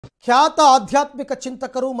ಖ್ಯಾತ ಆಧ್ಯಾತ್ಮಿಕ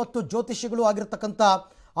ಚಿಂತಕರು ಮತ್ತು ಜ್ಯೋತಿಷಿಗಳು ಆಗಿರತಕ್ಕಂತ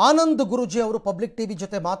ಆನಂದ್ ಗುರುಜಿ ಅವರು ಪಬ್ಲಿಕ್ ಟಿವಿ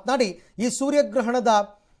ಜೊತೆ ಮಾತನಾಡಿ ಈ ಸೂರ್ಯಗ್ರಹಣದ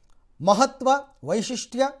ಮಹತ್ವ,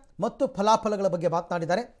 ವೈಶಿಷ್ಟ್ಯ ಮತ್ತು ಫಲಾಫಲಗಳ ಬಗ್ಗೆ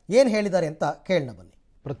ಮಾತನಾಡಿದ್ದಾರೆ. ಏನು ಹೇಳಿದ್ದಾರೆ ಅಂತ ಕೇಳೋಣ ಬನ್ನಿ.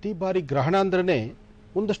 ಪ್ರತಿ ಬಾರಿ ಗ್ರಹಣ ಅಂದ್ರೇ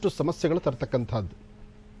ಒಂದಷ್ಟು ಸಮಸ್ಯೆಗಳು ತರ್ತಕ್ಕಂಥದ್ದು.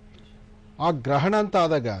 ಆ ಗ್ರಹಣ ಅಂತ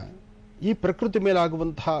ಆದಾಗ ಈ ಪ್ರಕೃತಿ ಮೇಲೆ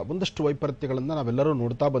ಆಗುವಂತಹ ಒಂದಷ್ಟು ವೈಪರೀತ್ಯಗಳನ್ನು ನಾವೆಲ್ಲರೂ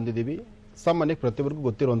ನೋಡ್ತಾ ಬಂದಿದ್ದೀವಿ. ಸಾಮಾನ್ಯ ಪ್ರತಿಯೊಬ್ಬರಿಗೂ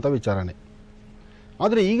ಗೊತ್ತಿರುವಂಥ ವಿಚಾರಣೆ.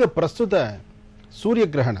 ಆದರೆ ಈಗ ಪ್ರಸ್ತುತ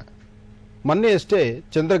ಸೂರ್ಯಗ್ರಹಣ, ಮೊನ್ನೆಯಷ್ಟೇ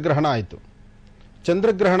ಚಂದ್ರಗ್ರಹಣ ಆಯಿತು.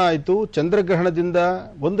 ಚಂದ್ರಗ್ರಹಣದಿಂದ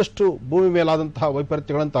ಒಂದಷ್ಟು ಭೂಮಿ ಮೇಲಾದಂತಹ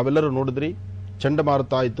ವೈಪರೀತ್ಯಗಳನ್ನು ತಾವೆಲ್ಲರೂ ನೋಡಿದ್ರಿ.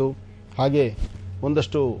 ಚಂಡಮಾರುತ ಆಯಿತು, ಹಾಗೆ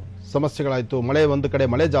ಒಂದಷ್ಟು ಸಮಸ್ಯೆಗಳಾಯಿತು. ಮಳೆ, ಒಂದು ಕಡೆ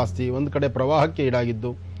ಮಳೆ ಜಾಸ್ತಿ, ಒಂದು ಕಡೆ ಪ್ರವಾಹಕ್ಕೆ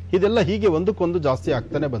ಈಡಾಗಿದ್ದು, ಇದೆಲ್ಲ ಹೀಗೆ ಒಂದಕ್ಕೊಂದು ಜಾಸ್ತಿ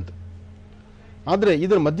ಆಗ್ತಾನೆ ಬಂತು. ಆದರೆ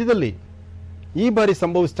ಇದರ ಮಧ್ಯದಲ್ಲಿ ಈ ಬಾರಿ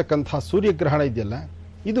ಸಂಭವಿಸ್ತಕ್ಕಂತಹ ಸೂರ್ಯಗ್ರಹಣ ಇದೆಯಲ್ಲ,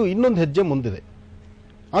 ಇದು ಇನ್ನೊಂದು ಹೆಜ್ಜೆ ಮುಂದಿದೆ.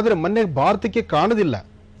 ಆದರೆ ಮೊನ್ನೆ ಭಾರತಕ್ಕೆ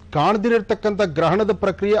ಕಾಣದಿರತಕ್ಕಂಥ ಗ್ರಹಣದ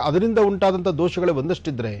ಪ್ರಕ್ರಿಯೆ, ಅದರಿಂದ ಉಂಟಾದಂಥ ದೋಷಗಳೇ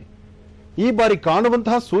ಒಂದಷ್ಟಿದ್ರೆ, ಈ ಬಾರಿ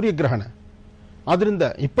ಕಾಣುವಂತಹ ಸೂರ್ಯಗ್ರಹಣ, ಅದರಿಂದ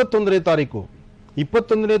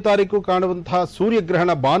 21ನೇ ತಾರೀಕು ಕಾಣುವಂತಹ ಸೂರ್ಯಗ್ರಹಣ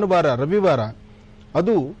ಭಾನುವಾರ, ರವಿವಾರ,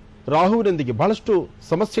 ಅದು ರಾಹುವಿನೊಂದಿಗೆ ಬಹಳಷ್ಟು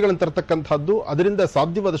ಸಮಸ್ಯೆಗಳನ್ನು ತರತಕ್ಕಂಥದ್ದು. ಅದರಿಂದ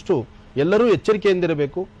ಸಾಧ್ಯವಾದಷ್ಟು ಎಲ್ಲರೂ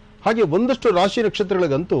ಎಚ್ಚರಿಕೆಯಿಂದಿರಬೇಕು. ಹಾಗೆ ಒಂದಷ್ಟು ರಾಶಿ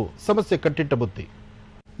ನಕ್ಷತ್ರಗಳಿಗಂತೂ ಸಮಸ್ಯೆ ಕಟ್ಟಿಟ್ಟ ಬುತ್ತಿ.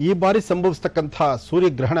 ಈ ಬಾರಿ ಸಂಭವಿಸ್ತಕ್ಕಂತಹ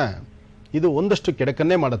ಸೂರ್ಯಗ್ರಹಣ ಇದು ಒಂದಷ್ಟು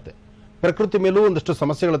ಕೆಡಕನ್ನೇ ಮಾಡುತ್ತೆ. ಪ್ರಕೃತಿ ಮೇಲೂ ಒಂದಷ್ಟು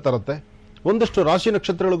ಸಮಸ್ಯೆಗಳು ತರುತ್ತೆ, ಒಂದಷ್ಟು ರಾಶಿ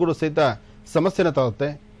ನಕ್ಷತ್ರಗಳಿಗೂ ಸಹಿತ ಸಮಸ್ಯೆನ ತರುತ್ತೆ.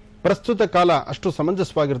 ಪ್ರಸ್ತುತ ಕಾಲ ಅಷ್ಟು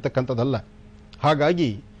ಸಮಂಜಸವಾಗಿರ್ತಕ್ಕಂಥದ್ದಲ್ಲ. ಹಾಗಾಗಿ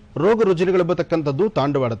ರೋಗ ರುಜಿನಗಳೆಂಬತಕ್ಕಂಥದ್ದು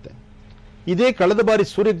ತಾಂಡವಾಡುತ್ತೆ. ಇದೇ ಕಳೆದ ಬಾರಿ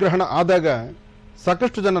ಸೂರ್ಯಗ್ರಹಣ ಆದಾಗ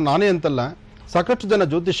ಸಾಕಷ್ಟು ಜನ, ನಾನೇ ಅಂತಲ್ಲ, ಸಾಕಷ್ಟು ಜನ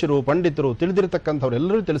ಜ್ಯೋತಿಷ್ಯರು, ಪಂಡಿತರು,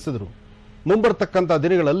 ತಿಳಿದಿರತಕ್ಕಂಥವ್ರೆಲ್ಲರೂ ತಿಳಿಸಿದ್ರು, ಮುಂಬರ್ತಕ್ಕಂಥ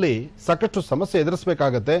ದಿನಗಳಲ್ಲಿ ಸಾಕಷ್ಟು ಸಮಸ್ಯೆ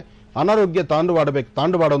ಎದುರಿಸಬೇಕಾಗತ್ತೆ, ಅನಾರೋಗ್ಯ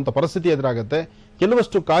ತಾಂಡವಾಡುವಂಥ ಪರಿಸ್ಥಿತಿ ಎದುರಾಗತ್ತೆ,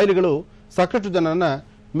 ಕೆಲವಷ್ಟು ಕಾಯಿಲೆಗಳು ಸಾಕಷ್ಟು ಜನನ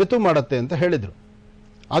ಮೆತು ಮಾಡುತ್ತೆ ಅಂತ ಹೇಳಿದರು.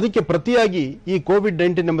 ಅದಕ್ಕೆ ಪ್ರತಿಯಾಗಿ ಈ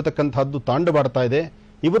ಕೋವಿಡ್-19 ಎಂಬತಕ್ಕಂಥದ್ದು ತಾಂಡವಾಡ್ತಾ ಇದೆ.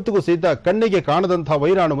 ಇವತ್ತಿಗೂ ಸಹಿತ ಕಣ್ಣಿಗೆ ಕಾಣದಂತಹ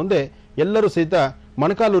ವೈರಾಣು ಮುಂದೆ ಎಲ್ಲರೂ ಸಹಿತ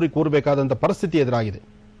ಮೊಣಕಾಲೂರಿ ಕೂರಬೇಕಾದಂಥ ಪರಿಸ್ಥಿತಿ ಎದುರಾಗಿದೆ.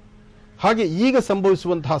 ಹಾಗೆ ಈಗ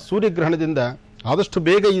ಸಂಭವಿಸುವಂತಹ ಸೂರ್ಯಗ್ರಹಣದಿಂದ ಆದಷ್ಟು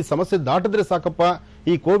ಬೇಗ ಈ ಸಮಸ್ಯೆ ದಾಟಿದ್ರೆ ಸಾಕಪ್ಪ,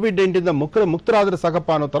 ಈ ಕೋವಿಡ್-19 ಮುಕ್ತರಾದರೆ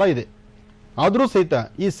ಸಾಕಪ್ಪ ಅನ್ನೋ ಥರ ಇದೆ. ಆದರೂ ಸಹಿತ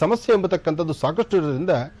ಈ ಸಮಸ್ಯೆ ಎಂಬತಕ್ಕಂಥದ್ದು ಸಾಕಷ್ಟು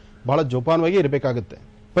ಇರೋದ್ರಿಂದ ಬಹಳ ಜೋಪಾನವಾಗಿ ಇರಬೇಕಾಗುತ್ತೆ.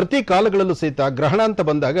 ಪ್ರತಿ ಕಾಲಗಳಲ್ಲೂ ಸಹಿತ ಗ್ರಹಣ ಅಂತ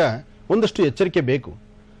ಬಂದಾಗ ಒಂದಷ್ಟು ಎಚ್ಚರಿಕೆ ಬೇಕು.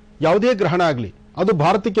 ಯಾವುದೇ ಗ್ರಹಣ ಆಗಲಿ, ಅದು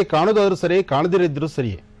ಭಾರತಕ್ಕೆ ಕಾಣೋದಾದ್ರೂ ಸರಿ, ಕಾಣದಿರಿದ್ರೂ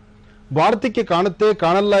ಸರಿಯೇ. ಭಾರತಕ್ಕೆ ಕಾಣುತ್ತೆ,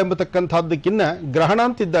 ಕಾಣಲ್ಲ ಎಂಬತಕ್ಕಂಥದ್ದಕ್ಕಿಂತ ಗ್ರಹಣ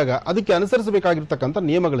ಅಂತಿದ್ದಾಗ ಅದಕ್ಕೆ ಅನುಸರಿಸಬೇಕಾಗಿರ್ತಕ್ಕಂಥ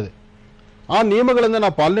ನಿಯಮಗಳಿದೆ. ಆ ನಿಯಮಗಳನ್ನು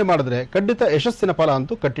ನಾವು ಪಾಲನೆ ಮಾಡಿದ್ರೆ ಖಂಡಿತ ಯಶಸ್ಸಿನ ಫಲ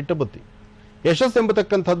ಅಂತೂ ಕಟ್ಟಿಟ್ಟ ಬುತ್ತಿ. ಯಶಸ್ಸು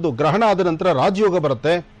ಎಂಬತಕ್ಕಂಥದ್ದು ಗ್ರಹಣ ಆದ ನಂತರ ರಾಜಯೋಗ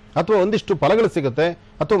ಬರುತ್ತೆ, ಅಥವಾ ಒಂದಿಷ್ಟು ಫಲಗಳು ಸಿಗುತ್ತೆ,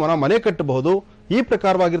 ಅಥವಾ ನಾವು ಮನೆ ಕಟ್ಟಬಹುದು, ಈ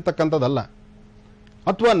ಪ್ರಕಾರವಾಗಿರ್ತಕ್ಕಂಥದ್ದಲ್ಲ.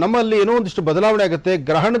 ಅಥವಾ ನಮ್ಮಲ್ಲಿ ಏನೋ ಒಂದಿಷ್ಟು ಬದಲಾವಣೆ ಆಗುತ್ತೆ,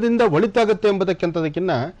 ಗ್ರಹಣದಿಂದ ಒಳಿತಾಗುತ್ತೆ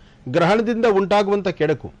ಎಂಬತಕ್ಕಂಥದಕ್ಕಿಂತ ಗ್ರಹಣದಿಂದ ಉಂಟಾಗುವಂಥ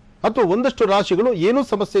ಕೆಡಕು, ಅಥವಾ ಒಂದಷ್ಟು ರಾಶಿಗಳು ಏನೂ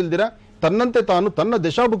ಸಮಸ್ಯೆ ಇಲ್ದಿರ ತನ್ನಂತೆ ತಾನು ತನ್ನ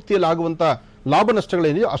ದಶಾಭುಕ್ತಿಯಲ್ಲಿ ಆಗುವಂಥ ಲಾಭ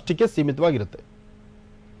ನಷ್ಟಗಳೇನಿದೆಯೋ ಅಷ್ಟಕ್ಕೆ ಸೀಮಿತವಾಗಿರುತ್ತೆ.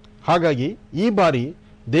 ಹಾಗಾಗಿ ಈ ಬಾರಿ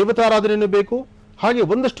ದೇವತಾರಾಧನೆಯೂ ಬೇಕು, ಹಾಗೆ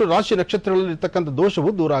ಒಂದಷ್ಟು ರಾಶಿ ನಕ್ಷತ್ರಗಳಲ್ಲಿ ಇರ್ತಕ್ಕಂಥ ದೋಷವು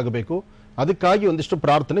ದೂರ ಆಗಬೇಕು. ಅದಕ್ಕಾಗಿ ಒಂದಿಷ್ಟು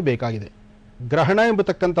ಪ್ರಾರ್ಥನೆ ಬೇಕಾಗಿದೆ. ಗ್ರಹಣ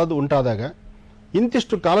ಎಂಬತಕ್ಕಂಥದ್ದು ಉಂಟಾದಾಗ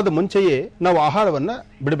ಇಂತಿಷ್ಟು ಕಾಲದ ಮುಂಚೆಯೇ ನಾವು ಆಹಾರವನ್ನು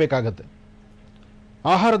ಬಿಡಬೇಕಾಗತ್ತೆ.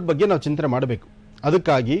 ಆಹಾರದ ಬಗ್ಗೆ ನಾವು ಚಿಂತನೆ ಮಾಡಬೇಕು.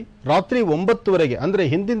 ಅದಕ್ಕಾಗಿ ರಾತ್ರಿ 9ವರೆಗೆ, ಅಂದರೆ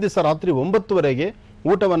ಹಿಂದಿನ ದಿವಸ ರಾತ್ರಿ 9ವರೆಗೆ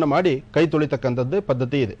ಊಟವನ್ನು ಮಾಡಿ ಕೈ ತೊಳಿತಕ್ಕಂಥದ್ದೇ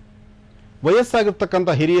ಪದ್ಧತಿ ಇದೆ. ವಯಸ್ಸಾಗಿರ್ತಕ್ಕಂಥ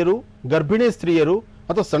ಹಿರಿಯರು, ಗರ್ಭಿಣಿ ಸ್ತ್ರೀಯರು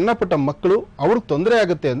ಅಥವಾ ಸಣ್ಣ ಪುಟ್ಟ ಮಕ್ಕಳು, ಅವ್ರಿಗೆ ತೊಂದರೆ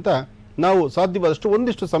ಆಗುತ್ತೆ ಅಂತ ನಾವು ಸಾಧ್ಯವಾದಷ್ಟು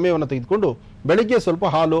ಒಂದಿಷ್ಟು ಸಮಯವನ್ನು ತೆಗೆದುಕೊಂಡು ಬೆಳಿಗ್ಗೆ ಸ್ವಲ್ಪ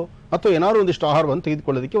ಹಾಲು ಅಥವಾ ಏನಾದರೂ ಒಂದಿಷ್ಟು ಆಹಾರವನ್ನು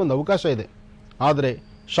ತೆಗೆದುಕೊಳ್ಳೋದಕ್ಕೆ ಒಂದು ಅವಕಾಶ ಇದೆ. ಆದರೆ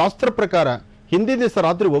ಶಾಸ್ತ್ರ ಪ್ರಕಾರ ಹಿಂದಿನ ದಿವಸ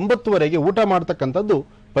ರಾತ್ರಿ 9ವರೆಗೆ ಊಟ ಮಾಡ್ತಕ್ಕಂಥದ್ದು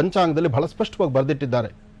ಪಂಚಾಂಗದಲ್ಲಿ ಬಹಳ ಸ್ಪಷ್ಟವಾಗಿ ಬರೆದಿಟ್ಟಿದ್ದಾರೆ.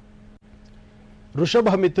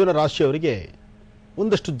 ವೃಷಭ ಮಿಥುನ ರಾಶಿಯವರಿಗೆ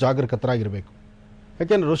ಒಂದಷ್ಟು ಜಾಗರೂಕತರಾಗಿರಬೇಕು.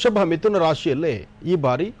 ಯಾಕೆಂದರೆ ವೃಷಭ ಮಿಥುನ ರಾಶಿಯಲ್ಲೇ ಈ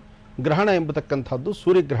ಬಾರಿ ಗ್ರಹಣ ಎಂಬತಕ್ಕಂಥದ್ದು,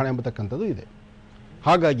 ಸೂರ್ಯಗ್ರಹಣ ಎಂಬತಕ್ಕಂಥದ್ದು ಇದೆ.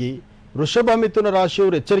 ಹಾಗಾಗಿ ವೃಷಭ ಮಿಥುನ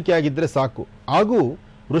ರಾಶಿಯವರು ಎಚ್ಚರಿಕೆಯಾಗಿದ್ದರೆ ಸಾಕು. ಹಾಗೂ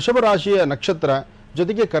ವೃಷಭ ರಾಶಿಯ ನಕ್ಷತ್ರ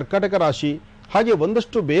ಜೊತೆಗೆ ಕರ್ಕಾಟಕ ರಾಶಿ, ಹಾಗೆ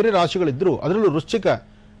ಒಂದಷ್ಟು ಬೇರೆ ರಾಶಿಗಳಿದ್ದರೂ ಅದರಲ್ಲೂ ವೃಶ್ಚಿಕ,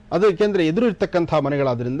 ಅದಕ್ಕೆಂದರೆ ಎದುರು ಇರ್ತಕ್ಕಂಥ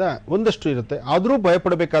ಮನೆಗಳಾದ್ರಿಂದ ಒಂದಷ್ಟು ಇರುತ್ತೆ. ಆದರೂ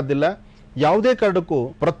ಭಯಪಡಬೇಕಾದಿಲ್ಲ. ಯಾವುದೇ ಕಾರಣಕ್ಕೂ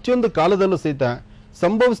ಪ್ರತಿಯೊಂದು ಕಾಲದಲ್ಲೂ ಸಹಿತ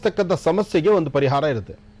ಸಂಭವಿಸ್ತಕ್ಕಂಥ ಸಮಸ್ಯೆಗೆ ಒಂದು ಪರಿಹಾರ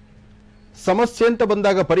ಇರುತ್ತೆ. ಸಮಸ್ಯೆ ಅಂತ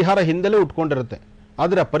ಬಂದಾಗ ಪರಿಹಾರ ಹಿಂದೆಲೇ ಉಟ್ಕೊಂಡಿರುತ್ತೆ.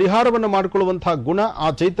 ಆದರೆ ಪರಿಹಾರವನ್ನು ಮಾಡಿಕೊಳ್ಳುವಂತಹ ಗುಣ, ಆ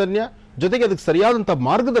ಚೈತನ್ಯ, ಜೊತೆಗೆ ಅದಕ್ಕೆ ಸರಿಯಾದಂಥ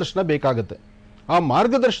ಮಾರ್ಗದರ್ಶನ ಬೇಕಾಗುತ್ತೆ. ಆ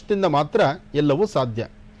ಮಾರ್ಗದರ್ಶನದಿಂದ ಮಾತ್ರ ಎಲ್ಲವೂ ಸಾಧ್ಯ.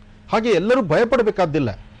 ಹಾಗೆ ಎಲ್ಲರೂ ಭಯಪಡಬೇಕಾದಿಲ್ಲ.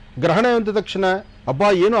 ಗ್ರಹಣ ಅಂದ ತಕ್ಷಣ ಅಬ್ಬಾ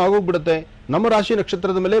ಏನೋ ಆಗೋಗ್ಬಿಡುತ್ತೆ, ನಮ್ಮ ರಾಶಿ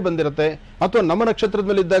ನಕ್ಷತ್ರದ ಮೇಲೆ ಬಂದಿರುತ್ತೆ, ಅಥವಾ ನಮ್ಮ ನಕ್ಷತ್ರದ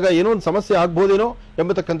ಮೇಲೆ ಇದ್ದಾಗ ಏನೋ ಒಂದು ಸಮಸ್ಯೆ ಆಗ್ಬೋದೇನೋ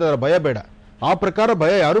ಎಂಬತಕ್ಕಂಥದ್ರ ಭಯ ಬೇಡ. ಆ ಪ್ರಕಾರ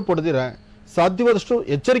ಭಯ ಯಾರೂ ಪಡೆದಿರ ಸಾಧ್ಯವಾದಷ್ಟು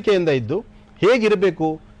ಎಚ್ಚರಿಕೆಯಿಂದ ಇದ್ದು ಹೇಗಿರಬೇಕು,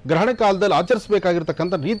 ಗ್ರಹಣ ಕಾಲದಲ್ಲಿ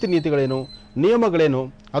ಆಚರಿಸಬೇಕಾಗಿರ್ತಕ್ಕಂಥ ರೀತಿ ನೀತಿಗಳೇನು, ನಿಯಮಗಳೇನು,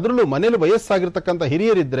 ಅದರಲ್ಲೂ ಮನೆಯಲ್ಲಿ ವಯಸ್ಸಾಗಿರ್ತಕ್ಕಂಥ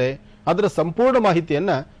ಹಿರಿಯರಿದ್ದರೆ ಅದರ ಸಂಪೂರ್ಣ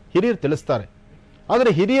ಮಾಹಿತಿಯನ್ನು ಹಿರಿಯರು ತಿಳಿಸ್ತಾರೆ. ಆದರೆ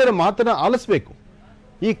ಹಿರಿಯರ ಮಾತನ್ನು ಆಲಿಸಬೇಕು.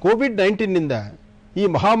 ಈ ಕೋವಿಡ್-19ನಿಂದ ಈ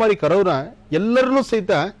ಮಹಾಮಾರಿ ಕರೋನಾ ಎಲ್ಲರನ್ನೂ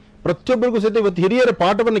ಸಹಿತ ಪ್ರತಿಯೊಬ್ಬರಿಗೂ ಸಹಿತ ಇವತ್ತು ಹಿರಿಯರ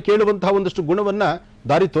ಪಾಠವನ್ನು ಕೇಳುವಂತಹ ಒಂದಷ್ಟು ಗುಣವನ್ನು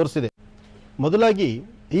ದಾರಿ ತೋರಿಸಿದೆ. ಮೊದಲಾಗಿ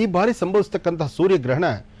ಈ ಬಾರಿ ಸಂಭವಿಸತಕ್ಕಂತಹ ಸೂರ್ಯಗ್ರಹಣ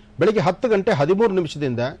ಬೆಳಗ್ಗೆ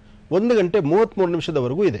 10:13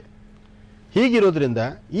 1:33 ಇದೆ. ಹೀಗಿರೋದ್ರಿಂದ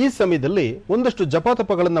ಈ ಸಮಯದಲ್ಲಿ ಒಂದಷ್ಟು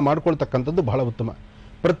ಜಪತಪಗಳನ್ನು ಮಾಡ್ಕೊಳ್ತಕ್ಕಂಥದ್ದು ಬಹಳ ಉತ್ತಮ.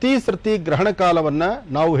 ಪ್ರತಿ ಸರ್ತಿ ಗ್ರಹಣ ಕಾಲವನ್ನು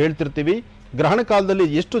ನಾವು ಹೇಳ್ತಿರ್ತೀವಿ. ಗ್ರಹಣ ಕಾಲದಲ್ಲಿ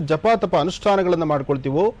ಎಷ್ಟು ಜಪತಪ ಅನುಷ್ಠಾನಗಳನ್ನು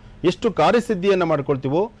ಮಾಡ್ಕೊಳ್ತೀವೋ, ಎಷ್ಟು ಕಾರ್ಯಸಿದ್ಧಿಯನ್ನು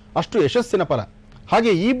ಮಾಡ್ಕೊಳ್ತೀವೋ ಅಷ್ಟು ಯಶಸ್ಸಿನ ಫಲ.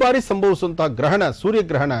 ಹಾಗೆ ಈ ಬಾರಿ ಸಂಭವಿಸುವಂತಹ ಗ್ರಹಣ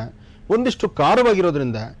ಸೂರ್ಯಗ್ರಹಣ ಒಂದಿಷ್ಟು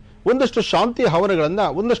ಕಾರವಾಗಿರೋದ್ರಿಂದ ಒಂದಷ್ಟು ಶಾಂತಿ ಹವನಗಳನ್ನು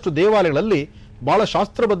ಒಂದಷ್ಟು ದೇವಾಲಯಗಳಲ್ಲಿ ಬಹಳ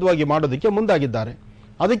ಶಾಸ್ತ್ರಬದ್ಧವಾಗಿ ಮಾಡೋದಕ್ಕೆ ಮುಂದಾಗಿದ್ದಾರೆ.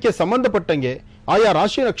 ಅದಕ್ಕೆ ಸಂಬಂಧಪಟ್ಟಂಗೆ ಆಯಾ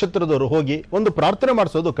ರಾಶಿ ನಕ್ಷತ್ರದವರು ಹೋಗಿ ಒಂದು ಪ್ರಾರ್ಥನೆ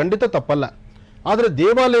ಮಾಡಿಸೋದು ಖಂಡಿತ ತಪ್ಪಲ್ಲ. ಆದರೆ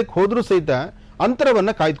ದೇವಾಲಯಕ್ಕೆ ಹೋದರೂ ಸಹಿತ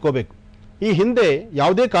ಅಂತರವನ್ನು ಕಾಯ್ದುಕೋಬೇಕು. ಈ ಹಿಂದೆ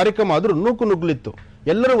ಯಾವುದೇ ಕಾರ್ಯಕ್ರಮ ಆದರೂ ನುಗ್ಗುಲಿತ್ತು,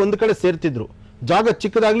 ಎಲ್ಲರೂ ಒಂದು ಕಡೆ ಸೇರ್ತಿದ್ರು. ಜಾಗ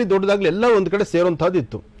ಚಿಕ್ಕದಾಗ್ಲಿ ದೊಡ್ಡದಾಗ್ಲಿ ಎಲ್ಲ ಒಂದು ಕಡೆ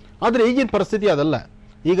ಸೇರುವಂತಹದ್ದಿತ್ತು. ಆದರೆ ಈಗಿನ ಪರಿಸ್ಥಿತಿ ಅದಲ್ಲ.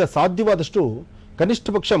 ಈಗ ಸಾಧ್ಯವಾದಷ್ಟು ಕನಿಷ್ಠ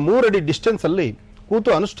ಪಕ್ಷ 3 ಅಡಿ ಡಿಸ್ಟೆನ್ಸ್ ಅಲ್ಲಿ ಕೂತು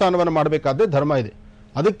ಅನುಷ್ಠಾನವನ್ನು ಮಾಡಬೇಕಾದ್ರೆ ಧರ್ಮ ಇದೆ.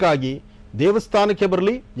 ಅದಕ್ಕಾಗಿ ದೇವಸ್ಥಾನಕ್ಕೆ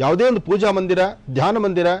ಬರಲಿ, ಯಾವುದೇ ಒಂದು ಪೂಜಾ ಮಂದಿರ, ಧ್ಯಾನ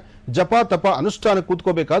ಮಂದಿರ, ಜಪ ತಪ ಅನುಷ್ಠಾನ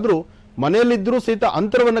ಕೂತ್ಕೋಬೇಕಾದ್ರೂ ಮನೆಯಲ್ಲಿದ್ದರೂ ಸಹಿತ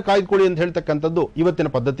ಅಂತರವನ್ನು ಕಾಯ್ದುಕೊಳ್ಳಿ ಅಂತ ಹೇಳ್ತಕ್ಕಂಥದ್ದು ಇವತ್ತಿನ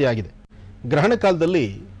ಪದ್ಧತಿಯಾಗಿದೆ. ಗ್ರಹಣ ಕಾಲದಲ್ಲಿ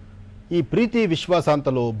ಈ ಪ್ರೀತಿ ವಿಶ್ವಾಸ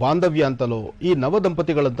ಅಂತಲೋ, ಬಾಂಧವ್ಯ ಅಂತಲೋ, ಈ ನವ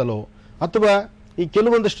ದಂಪತಿಗಳಂತಲೋ, ಅಥವಾ ಈ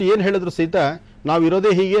ಕೆಲವೊಂದಷ್ಟು ಏನು ಹೇಳಿದ್ರು ಸಹಿತ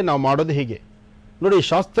ನಾವಿರೋದೇ ಹೀಗೆ, ನಾವು ಮಾಡೋದೇ ಹೀಗೆ. ನೋಡಿ,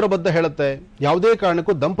 ಶಾಸ್ತ್ರಬದ್ಧ ಹೇಳುತ್ತೆ ಯಾವುದೇ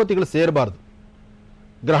ಕಾರಣಕ್ಕೂ ದಂಪತಿಗಳು ಸೇರಬಾರ್ದು.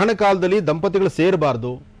 ಗ್ರಹಣ ಕಾಲದಲ್ಲಿ ದಂಪತಿಗಳು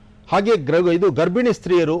ಸೇರಬಾರ್ದು. ಹಾಗೆ ಇದು ಗರ್ಭಿಣಿ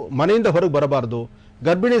ಸ್ತ್ರೀಯರು ಮನೆಯಿಂದ ಹೊರಗೆ ಬರಬಾರ್ದು.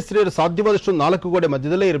 ಗರ್ಭಿಣಿ ಸ್ತ್ರೀಯರು ಸಾಧ್ಯವಾದಷ್ಟು 4 ಗೋಡೆ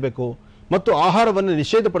ಮಧ್ಯದಲ್ಲೇ ಇರಬೇಕು. ಮತ್ತು ಆಹಾರವನ್ನು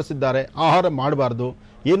ನಿಷೇಧಪಡಿಸಿದ್ದಾರೆ. ಆಹಾರ ಮಾಡಬಾರ್ದು,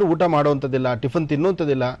 ಏನು ಊಟ ಮಾಡುವಂಥದ್ದಿಲ್ಲ, ಟಿಫನ್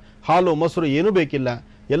ತಿನ್ನುವಂಥದ್ದಿಲ್ಲ, ಹಾಲು ಮೊಸರು ಏನೂ ಬೇಕಿಲ್ಲ,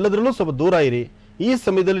 ಎಲ್ಲದರಲ್ಲೂ ಸ್ವಲ್ಪ ದೂರ ಇರಿ. ಈ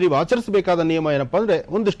ಸಮಯದಲ್ಲಿ ನೀವು ಆಚರಿಸಬೇಕಾದ ನಿಯಮ ಏನಪ್ಪಾ ಅಂದರೆ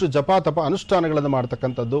ಒಂದಿಷ್ಟು ಜಪ ತಪ ಅನುಷ್ಠಾನಗಳನ್ನು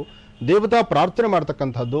ಮಾಡ್ತಕ್ಕಂಥದ್ದು, ದೇವತಾ ಪ್ರಾರ್ಥನೆ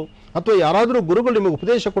ಮಾಡ್ತಕ್ಕಂಥದ್ದು, ಅಥವಾ ಯಾರಾದರೂ ಗುರುಗಳು ನಿಮಗೆ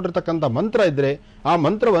ಉಪದೇಶ ಕೊಟ್ಟಿರ್ತಕ್ಕಂಥ ಮಂತ್ರ ಇದ್ದರೆ ಆ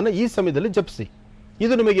ಮಂತ್ರವನ್ನು ಈ ಸಮಯದಲ್ಲಿ ಜಪಿಸಿ.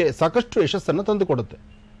 ಇದು ನಿಮಗೆ ಸಾಕಷ್ಟು ಯಶಸ್ಸನ್ನು ತಂದುಕೊಡುತ್ತೆ.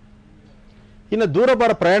 ಇನ್ನು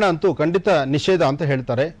ದೂರಬಾರ ಪ್ರಯಾಣ ಅಂತೂ ಖಂಡಿತ ನಿಷೇಧ ಅಂತ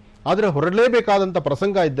ಹೇಳ್ತಾರೆ. ಆದರೆ ಹೊರಡಲೇಬೇಕಾದಂಥ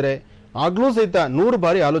ಪ್ರಸಂಗ ಇದ್ದರೆ ಆಗಲೂ ಸಹಿತ 100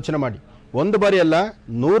 ಬಾರಿ ಆಲೋಚನೆ ಮಾಡಿ. 1 ಬಾರಿ ಅಲ್ಲ,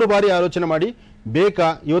 100 ಬಾರಿ ಆಲೋಚನೆ ಮಾಡಿ. ಬೇಕಾ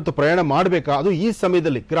ಇವತ್ತು ಪ್ರಯಾಣ ಮಾಡಬೇಕಾ, ಅದು ಈ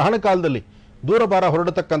ಸಮಯದಲ್ಲಿ ಗ್ರಹಣ ಕಾಲದಲ್ಲಿ ದೂರಬಾರ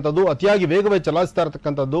ಹೊರಡತಕ್ಕಂಥದ್ದು, ಅತಿಯಾಗಿ ವೇಗವಾಗಿ ಚಲಾಯಿಸ್ತಾ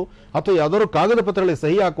ಇರತಕ್ಕಂಥದ್ದು, ಅಥವಾ ಯಾವುದಾದ್ರು ಕಾಗದ ಪತ್ರಗಳಿಗೆ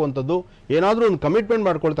ಸಹಿ ಹಾಕುವಂಥದ್ದು, ಏನಾದರೂ ಒಂದು ಕಮಿಟ್ಮೆಂಟ್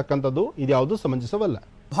ಮಾಡ್ಕೊಳ್ತಕ್ಕಂಥದ್ದು ಇದ್ಯಾವುದು ಸಮಂಜಸವಲ್ಲ.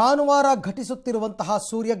 ಭಾನುವಾರ ಘಟಿಸುತ್ತಿರುವಂತಹ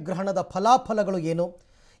ಸೂರ್ಯಗ್ರಹಣದ ಫಲಾಫಲಗಳು ಏನು,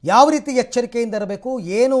 ಯಾವ ರೀತಿ ಎಚ್ಚರಿಕೆಯಿಂದ ಇರಬೇಕು,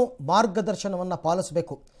 ಏನು ಮಾರ್ಗದರ್ಶನವನ್ನು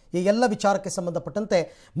ಪಾಲಿಸಬೇಕು, ಈ ಎಲ್ಲ ವಿಚಾರಕ್ಕೆ ಸಂಬಂಧಪಟ್ಟಂತೆ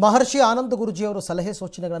ಮಹರ್ಷಿ ಆನಂದ ಗುರುಜಿಯವರು ಸಲಹೆ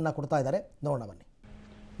ಸೂಚನೆಗಳನ್ನು ಕೊಡ್ತಾ ಇದ್ದಾರೆ. ನೋಡೋಣ ಬನ್ನಿ.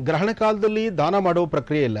 ಗ್ರಹಣ ಕಾಲದಲ್ಲಿ ದಾನ ಮಾಡುವ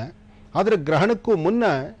ಪ್ರಕ್ರಿಯೆ ಇಲ್ಲ. ಆದರೆ ಗ್ರಹಣಕ್ಕೂ ಮುನ್ನ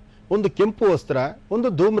ಒಂದು ಕೆಂಪು ವಸ್ತ್ರ, ಒಂದು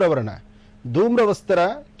ಧೂಮ್ರವರ್ಣ, ಧೂಮ್ರವಸ್ತ್ರ,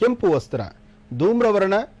 ಕೆಂಪು ವಸ್ತ್ರ,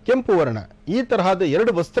 ಧೂಮ್ರವರ್ಣ, ಕೆಂಪು ವರ್ಣ, ಈ ತರಹದ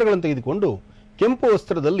 2 ವಸ್ತ್ರಗಳನ್ನು ತೆಗೆದುಕೊಂಡು ಕೆಂಪು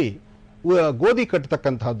ವಸ್ತ್ರದಲ್ಲಿ ಗೋಧಿ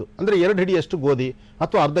ಕಟ್ಟತಕ್ಕಂತಹದ್ದು. ಅಂದರೆ 2 ಹಿಡಿಯಷ್ಟು ಗೋಧಿ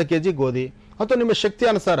ಅಥವಾ ಅರ್ಧ ಕೆಜಿ ಗೋಧಿ, ಅಥವಾ ನಿಮ್ಮ ಶಕ್ತಿ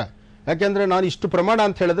ಅನುಸಾರ. ಯಾಕೆಂದರೆ ನಾನು ಇಷ್ಟು ಪ್ರಮಾಣ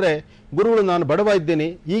ಅಂತ ಹೇಳಿದ್ರೆ ಗುರುಗಳು ನಾನು ಬಡವ ಇದ್ದೇನೆ,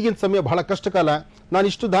 ಈಗಿನ ಸಮಯ ಬಹಳ ಕಷ್ಟಕಾಲ, ನಾನು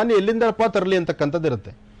ಇಷ್ಟು ಧಾನ್ಯ ಎಲ್ಲಿಂದಪ್ಪ ತರಲಿ ಅಂತಕ್ಕಂಥದ್ದು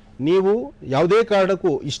ಇರುತ್ತೆ. ನೀವು ಯಾವುದೇ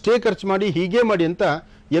ಕಾರಣಕ್ಕೂ ಇಷ್ಟೇ ಖರ್ಚು ಮಾಡಿ ಹೀಗೆ ಮಾಡಿ ಅಂತ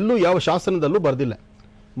ಎಲ್ಲೂ ಯಾವ ಶಾಸನದಲ್ಲೂ ಬರೆದಿಲ್ಲ.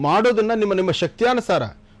 ಮಾಡೋದನ್ನು ನಿಮ್ಮ ಶಕ್ತಿಯಾನುಸಾರ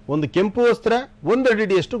ಒಂದು ಕೆಂಪು ವಸ್ತ್ರ, 1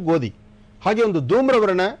 ಹಿಡಿಯಷ್ಟು ಗೋಧಿ, ಹಾಗೆ ಒಂದು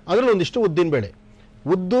ಧೂಮ್ರವರ್ಣ, ಅದರಲ್ಲಿ ಒಂದಿಷ್ಟು ಉದ್ದಿನಬೇಳೆ,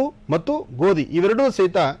 ಉದ್ದು ಮತ್ತು ಗೋಧಿ ಇವೆರಡೂ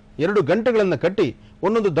ಸಹಿತ 2 ಗಂಟೆಗಳನ್ನು ಕಟ್ಟಿ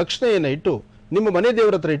ಒಂದೊಂದು ದಕ್ಷಿಣೆಯನ್ನು ಇಟ್ಟು ನಿಮ್ಮ ಮನೆ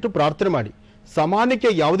ದೇವರ ಹತ್ರ ಇಟ್ಟು ಪ್ರಾರ್ಥನೆ ಮಾಡಿ. ಸಾಮಾನ್ಯಕ್ಕೆ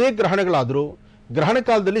ಯಾವುದೇ ಗ್ರಹಣಗಳಾದರೂ ಗ್ರಹಣ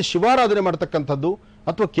ಕಾಲದಲ್ಲಿ ಶಿವಾರಾಧನೆ ಮಾಡ್ತಕ್ಕಂಥದ್ದು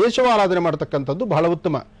ಅಥವಾ ಕೇಶವ ಆರಾಧನೆ ಮಾಡ್ತಕ್ಕಂಥದ್ದು ಬಹಳ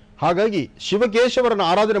ಉತ್ತಮ. ಹಾಗಾಗಿ ಶಿವಕೇಶವರನ್ನು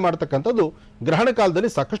ಆರಾಧನೆ ಮಾಡ್ತಕ್ಕಂಥದ್ದು ಗ್ರಹಣ ಕಾಲದಲ್ಲಿ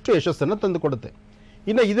ಸಾಕಷ್ಟು ಯಶಸ್ಸನ್ನು ತಂದುಕೊಡುತ್ತೆ.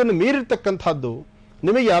 ಇನ್ನು ಇದನ್ನು ಮೀರಿರ್ತಕ್ಕಂಥದ್ದು,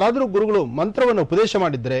 ನಿಮಗೆ ಯಾರಾದರೂ ಗುರುಗಳು ಮಂತ್ರವನ್ನು ಉಪದೇಶ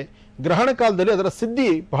ಮಾಡಿದರೆ ಗ್ರಹಣ ಕಾಲದಲ್ಲಿ ಅದರ ಸಿದ್ಧಿ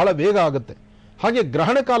ಬಹಳ ಬೇಗ ಆಗುತ್ತೆ. ಹಾಗೆ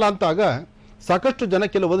ಗ್ರಹಣ ಕಾಲ ಅಂತಾಗ ಸಾಕಷ್ಟು ಜನ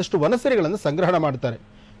ಕೆಲವೊಂದಷ್ಟು ವನಸರಿಗಳನ್ನು ಸಂಗ್ರಹಣ ಮಾಡ್ತಾರೆ.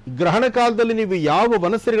 ಗ್ರಹಣ ಕಾಲದಲ್ಲಿ ನೀವು ಯಾವ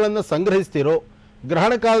ವನಸರಿಗಳನ್ನು ಸಂಗ್ರಹಿಸ್ತೀರೋ,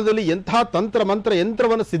 ಗ್ರಹಣ ಕಾಲದಲ್ಲಿ ಎಂಥ ತಂತ್ರ ಮಂತ್ರ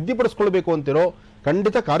ಯಂತ್ರವನ್ನು ಸಿದ್ಧಿಪಡಿಸ್ಕೊಳ್ಬೇಕು ಅಂತಿರೋ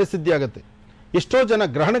ಖಂಡಿತ ಕಾರ್ಯಸಿದ್ಧಿ ಆಗುತ್ತೆ. ಎಷ್ಟೋ ಜನ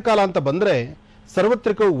ಗ್ರಹಣ ಕಾಲ ಅಂತ ಬಂದರೆ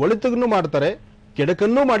ಸರ್ವತ್ರಿಕ ಒಳಿತನ್ನು ಮಾಡ್ತಾರೆ,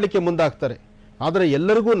 ಕೆಡಕನ್ನೂ ಮಾಡಲಿಕ್ಕೆ ಮುಂದಾಗ್ತಾರೆ. ಆದರೆ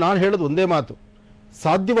ಎಲ್ಲರಿಗೂ ನಾನು ಹೇಳೋದು ಒಂದೇ ಮಾತು,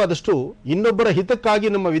 ಸಾಧ್ಯವಾದಷ್ಟು ಇನ್ನೊಬ್ಬರ ಹಿತಕ್ಕಾಗಿ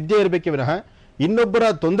ನಮ್ಮ ವಿದ್ಯೆ ಇರಬೇಕೇ ವಿನಃ ಇನ್ನೊಬ್ಬರ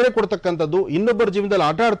ತೊಂದರೆ ಕೊಡ್ತಕ್ಕಂಥದ್ದು, ಇನ್ನೊಬ್ಬರ ಜೀವನದಲ್ಲಿ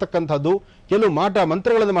ಆಟ ಆಡ್ತಕ್ಕಂಥದ್ದು, ಕೆಲವು ಮಾಟ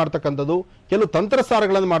ಮಂತ್ರಗಳನ್ನು ಮಾಡ್ತಕ್ಕಂಥದ್ದು, ಕೆಲವು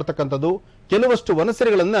ತಂತ್ರಸಾರಗಳನ್ನು ಮಾಡ್ತಕ್ಕಂಥದ್ದು, ಕೆಲವಷ್ಟು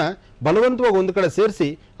ವನಸರಿಗಳನ್ನು ಬಲವಂತವಾಗಿ ಒಂದು ಕಡೆ ಸೇರಿಸಿ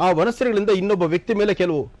ಆ ವನಸರಿಗಳಿಂದ ಇನ್ನೊಬ್ಬ ವ್ಯಕ್ತಿ ಮೇಲೆ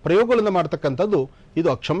ಕೆಲವು ಪ್ರಯೋಗಗಳನ್ನು ಮಾಡ್ತಕ್ಕಂಥದ್ದು ಇದು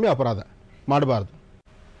ಅಕ್ಷಮ್ಯ ಅಪರಾಧ, ಮಾಡಬಾರ್ದು.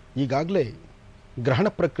 ಈಗಾಗಲೇ ಗ್ರಹಣ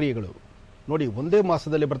ಪ್ರಕ್ರಿಯೆಗಳು ನೋಡಿ, ಒಂದೇ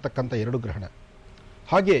ಮಾಸದಲ್ಲಿ ಬರ್ತಕ್ಕಂಥ 2 ಗ್ರಹಣ,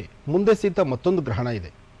 ಹಾಗೆ ಮುಂದೆ ಸಹಿತ ಮತ್ತೊಂದು ಗ್ರಹಣ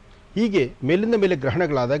ಇದೆ. ಹೀಗೆ ಮೇಲಿಂದ ಮೇಲೆ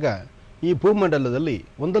ಗ್ರಹಣಗಳಾದಾಗ ಈ ಭೂಮಂಡಲದಲ್ಲಿ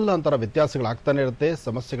ಒಂದಲ್ಲ ಒಂಥರ ವ್ಯತ್ಯಾಸಗಳಾಗ್ತಾನೆ ಇರುತ್ತೆ.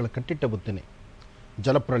 ಸಮಸ್ಯೆಗಳ ಕಟ್ಟಿಟ್ಟ ಬುತ್ತಿನಿ,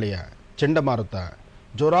 ಜಲಪ್ರಳಯ, ಚಂಡಮಾರುತ,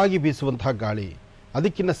 ಜೋರಾಗಿ ಬೀಸುವಂತಹ ಗಾಳಿ,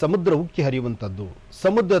 ಅದಕ್ಕಿಂತ ಸಮುದ್ರ ಉಕ್ಕಿ ಹರಿಯುವಂಥದ್ದು,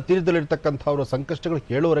 ಸಮುದ್ರ ತೀರದಲ್ಲಿರ್ತಕ್ಕಂಥವರ ಸಂಕಷ್ಟಗಳು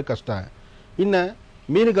ಕೇಳೋರೇ ಕಷ್ಟ. ಇನ್ನು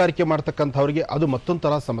ಮೀನುಗಾರಿಕೆ ಮಾಡ್ತಕ್ಕಂಥವ್ರಿಗೆ ಅದು ಮತ್ತೊಂದು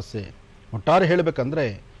ಥರ ಸಮಸ್ಯೆ. ಒಟ್ಟಾರೆ ಹೇಳಬೇಕಂದ್ರೆ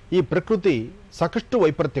ಈ ಪ್ರಕೃತಿ ಸಾಕಷ್ಟು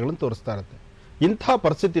ವೈಪರೀತ್ಯಗಳನ್ನು ತೋರಿಸ್ತಾ ಇರುತ್ತೆ. ಇಂಥ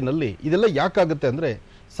ಪರಿಸ್ಥಿತಿನಲ್ಲಿ ಇದೆಲ್ಲ ಯಾಕಾಗುತ್ತೆ ಅಂದರೆ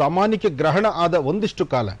ಸಾಮಾನ್ಯಕ್ಕೆ ಗ್ರಹಣ ಆದ ಒಂದಿಷ್ಟು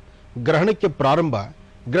ಕಾಲ, ಗ್ರಹಣಕ್ಕೆ ಪ್ರಾರಂಭ,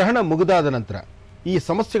 ಗ್ರಹಣ ಮುಗಿದಾದ ನಂತರ ಈ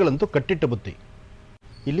ಸಮಸ್ಯೆಗಳಂತೂ ಕಟ್ಟಿಟ್ಟ ಬುತ್ತಿ.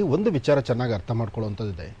 ಇಲ್ಲಿ ಒಂದು ವಿಚಾರ ಚೆನ್ನಾಗಿ ಅರ್ಥ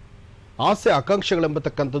ಮಾಡ್ಕೊಳ್ಳುವಂಥದ್ದಿದೆ. ಆಸೆ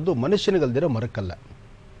ಆಕಾಂಕ್ಷೆಗಳೆಂಬತಕ್ಕಂಥದ್ದು ಮನುಷ್ಯನಿಗಲ್ದಿರೋ ಮರಕ್ಕಲ್ಲ.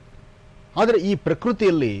 ಆದರೆ ಈ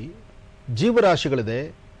ಪ್ರಕೃತಿಯಲ್ಲಿ ಜೀವರಾಶಿಗಳಿದೆ,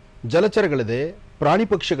 ಜಲಚರಗಳಿದೆ, ಪ್ರಾಣಿ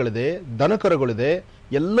ಪಕ್ಷಿಗಳಿದೆ, ದನಕರುಗಳಿದೆ,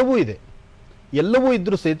 ಎಲ್ಲವೂ ಇದೆ. ಎಲ್ಲವೂ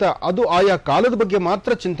ಇದ್ರೂ ಸಹಿತ ಅದು ಆಯಾ ಕಾಲದ ಬಗ್ಗೆ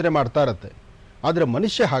ಮಾತ್ರ ಚಿಂತನೆ ಮಾಡ್ತಾ ಇರತ್ತೆ. ಆದರೆ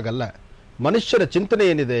ಮನುಷ್ಯ ಹಾಗಲ್ಲ. ಮನುಷ್ಯನ ಚಿಂತನೆ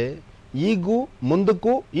ಏನಿದೆ, ಈಗೂ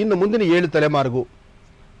ಮುಂದಕ್ಕೂ ಇನ್ನು ಮುಂದಿನ 7 ತಲೆಮಾರಿಗೂ.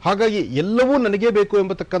 ಹಾಗಾಗಿ ಎಲ್ಲವೂ ನನಗೇ ಬೇಕು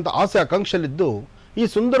ಎಂಬತಕ್ಕಂಥ ಆಸೆ ಆಕಾಂಕ್ಷೆಯಲ್ಲಿದ್ದು ಈ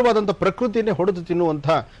ಸುಂದರವಾದಂಥ ಪ್ರಕೃತಿಯನ್ನೇ ಹೊಡೆದು ತಿನ್ನುವಂಥ,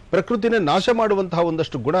 ಪ್ರಕೃತಿನೇ ನಾಶ ಮಾಡುವಂತಹ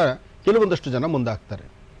ಒಂದಷ್ಟು ಗುಣ ಕೆಲವೊಂದಷ್ಟು ಜನ ಮುಂದಾಗ್ತಾರೆ.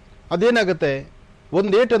 ಅದೇನಾಗುತ್ತೆ,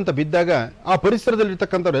 ಒಂದೇಟ್ ಅಂತ ಬಿದ್ದಾಗ ಆ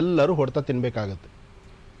ಪರಿಸರದಲ್ಲಿರ್ತಕ್ಕಂಥವ್ರೆಲ್ಲರೂ ಹೊಡೆತ ತಿನ್ನಬೇಕಾಗತ್ತೆ.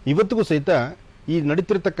 ಇವತ್ತಿಗೂ ಸಹಿತ ಈ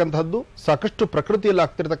ನಡೀತಿರ್ತಕ್ಕಂಥದ್ದು ಸಾಕಷ್ಟು ಪ್ರಕೃತಿಯಲ್ಲಿ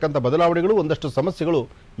ಆಗ್ತಿರ್ತಕ್ಕಂಥ ಬದಲಾವಣೆಗಳು, ಒಂದಷ್ಟು ಸಮಸ್ಯೆಗಳು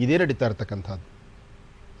ಇದೇ ನಡೀತಾ ಇರತಕ್ಕಂಥದ್ದು.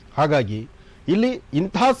 ಹಾಗಾಗಿ ಇಲ್ಲಿ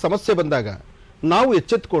ಇಂತಹ ಸಮಸ್ಯೆ ಬಂದಾಗ ನಾವು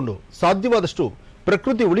ಎಚ್ಚೆತ್ತುಕೊಂಡು ಸಾಧ್ಯವಾದಷ್ಟು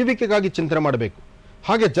ಪ್ರಕೃತಿ ಉಳಿವಿಕೆಗಾಗಿ ಚಿಂತನೆ ಮಾಡಬೇಕು.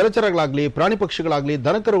 ಹಾಗೆ ಜಲಚರಗಳಾಗಲಿ, ಪ್ರಾಣಿ ಪಕ್ಷಿಗಳಾಗಲಿ,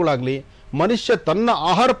 ದನಕರುಗಳಾಗಲಿ, ಮನುಷ್ಯ ತನ್ನ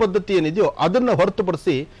ಆಹಾರ ಪದ್ಧತಿ ಏನಿದೆಯೋ ಅದನ್ನು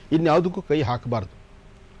ಹೊರತುಪಡಿಸಿ ಇನ್ಯಾವುದಕ್ಕೂ ಕೈ ಹಾಕಬಾರ್ದು.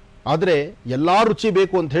 ಆದರೆ ಎಲ್ಲ ರುಚಿ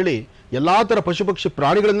ಬೇಕು ಅಂತ ಹೇಳಿ ಎಲ್ಲ ಥರ ಪಶು ಪಕ್ಷಿ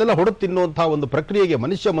ಪ್ರಾಣಿಗಳನ್ನೆಲ್ಲ ಹೊಡೆದು ತಿನ್ನುವಂತಹ ಒಂದು ಪ್ರಕ್ರಿಯೆಗೆ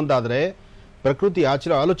ಮನುಷ್ಯ ಮುಂದಾದರೆ ಪ್ರಕೃತಿ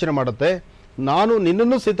ಆಲೋಚನೆ ಮಾಡುತ್ತೆ. ನಾನು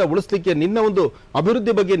ನಿನ್ನನ್ನು ಸಹಿತ ಉಳಿಸ್ಲಿಕ್ಕೆ, ನಿನ್ನ ಒಂದು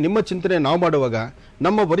ಅಭಿವೃದ್ಧಿ ಬಗ್ಗೆ ನಿಮ್ಮ ಚಿಂತನೆ ನಾವು ಮಾಡುವಾಗ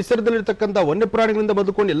ನಮ್ಮ ಪರಿಸರದಲ್ಲಿರ್ತಕ್ಕಂಥ ವನ್ಯಪ್ರಾಣಿಗಳಿಂದ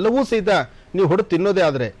ಬದುಕೊಂಡು ಎಲ್ಲವೂ ಸಹಿತ ನೀವು ಹೊಡೆದು ತಿನ್ನೋದೇ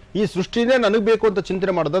ಆದರೆ, ಈ ಸೃಷ್ಟಿನೇ ನನಗೆ ಬೇಕು ಅಂತ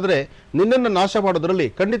ಚಿಂತನೆ ಮಾಡೋದಾದ್ರೆ ನಿನ್ನನ್ನು ನಾಶ ಮಾಡೋದ್ರಲ್ಲಿ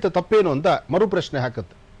ಖಂಡಿತ ತಪ್ಪೇನು ಅಂತ ಮರುಪ್ರಶ್ನೆ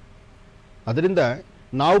ಹಾಕುತ್ತೆ. ಅದರಿಂದ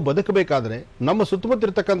ನಾವು ಬದುಕಬೇಕಾದ್ರೆ ನಮ್ಮ ಸುತ್ತಮುತ್ತ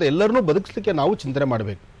ಇರತಕ್ಕಂಥ ಎಲ್ಲರನ್ನೂ ಬದುಕಿಸ್ಲಿಕ್ಕೆ ನಾವು ಚಿಂತನೆ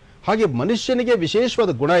ಮಾಡಬೇಕು. ಹಾಗೆ ಮನುಷ್ಯನಿಗೆ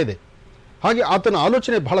ವಿಶೇಷವಾದ ಗುಣ ಇದೆ. ಹಾಗೆ ಆತನ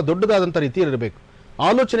ಆಲೋಚನೆ ಬಹಳ ದೊಡ್ಡದಾದಂಥ ರೀತಿಯಲ್ಲಿರಬೇಕು.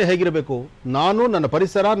 ಆಲೋಚನೆ ಹೇಗಿರಬೇಕು, ನಾನು, ನನ್ನ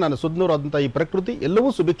ಪರಿಸರ, ನನ್ನ ಸುತ್ತಮುತ್ತಲಾದಂಥ ಈ ಪ್ರಕೃತಿ ಎಲ್ಲವೂ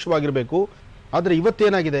ಸುಭಿಕ್ಷವಾಗಿರಬೇಕು. ಆದರೆ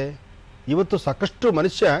ಇವತ್ತೇನಾಗಿದೆ, ಇವತ್ತು ಸಾಕಷ್ಟು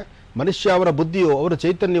ಮನುಷ್ಯ ಅವರ ಬುದ್ಧಿಯೋ, ಅವರ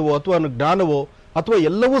ಚೈತನ್ಯವೋ, ಅಥವಾ ಜ್ಞಾನವೋ, ಅಥವಾ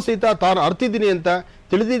ಎಲ್ಲವೂ ಸಹಿತ ತಾನು ಅರ್ತಿದ್ದೀನಿ ಅಂತ,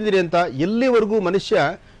 ತಿಳಿದಿದ್ದೀನಿ ಅಂತ ಎಲ್ಲಿವರೆಗೂ ಮನುಷ್ಯ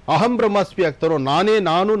ಅಹಂ ಬ್ರಹ್ಮಾಸ್ಮಿ ಆಗ್ತಾನೋ, ನಾನೇ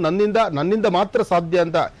ನಾನು, ನನ್ನಿಂದ ಮಾತ್ರ ಸಾಧ್ಯ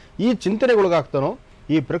ಅಂತ ಈ ಚಿಂತನೆಗೊಳಗಾಗ್ತಾನೋ,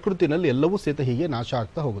 ಈ ಪ್ರಕೃತಿನಲ್ಲಿ ಎಲ್ಲವೂ ಸಹಿತ ಹೀಗೆ ನಾಶ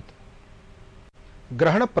ಆಗ್ತಾ ಹೋಗುತ್ತೆ.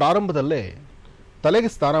 ಗ್ರಹಣ ಪ್ರಾರಂಭದಲ್ಲೇ ತಲೆಗೆ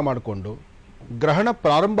ಸ್ನಾನ ಮಾಡಿಕೊಂಡು ಗ್ರಹಣ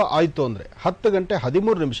ಪ್ರಾರಂಭ ಆಯಿತು ಅಂದರೆ 10 ಗಂಟೆ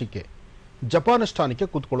 13 ನಿಮಿಷಕ್ಕೆ ಜಪಾನುಷ್ಠಾನಕ್ಕೆ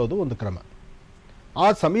ಕೂತ್ಕೊಳ್ಳೋದು ಒಂದು ಕ್ರಮ. ಆ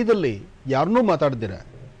ಸಮಯದಲ್ಲಿ ಯಾರನ್ನೂ ಮಾತಾಡ್ದಿರ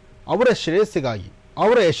ಅವರ ಶ್ರೇಯಸ್ಸಿಗಾಗಿ,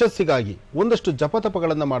 ಅವರ ಯಶಸ್ಸಿಗಾಗಿ ಒಂದಷ್ಟು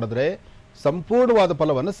ಜಪತಪಗಳನ್ನು ಮಾಡಿದ್ರೆ ಸಂಪೂರ್ಣವಾದ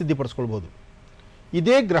ಫಲವನ್ನು ಸಿದ್ಧಿಪಡಿಸ್ಕೊಳ್ಬೋದು.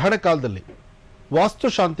 ಇದೇ ಗ್ರಹಣ ಕಾಲದಲ್ಲಿ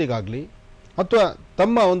ವಾಸ್ತುಶಾಂತಿಗಾಗಲಿ, ಅಥವಾ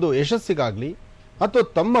ತಮ್ಮ ಒಂದು ಯಶಸ್ಸಿಗಾಗಲಿ, ಅಥವಾ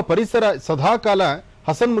ತಮ್ಮ ಪರಿಸರ ಸದಾಕಾಲ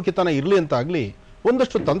ಹಸನ್ಮುಖಿತನ ಇರಲಿ ಅಂತಾಗಲಿ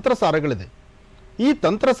ಒಂದಷ್ಟು ತಂತ್ರಸಾರಗಳಿದೆ. ಈ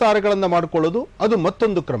ತಂತ್ರಸಾರಗಳನ್ನು ಮಾಡಿಕೊಳ್ಳೋದು ಅದು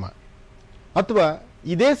ಮತ್ತೊಂದು ಕ್ರಮ. ಅಥವಾ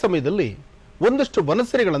ಇದೇ ಸಮಯದಲ್ಲಿ ಒಂದಷ್ಟು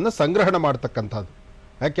ವನಸರಿಗಳನ್ನು ಸಂಗ್ರಹಣ ಮಾಡ್ತಕ್ಕಂಥದ್ದು.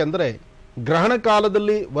 ಯಾಕೆಂದರೆ ಗ್ರಹಣ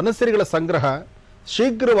ಕಾಲದಲ್ಲಿ ವನಸರಿಗಳ ಸಂಗ್ರಹ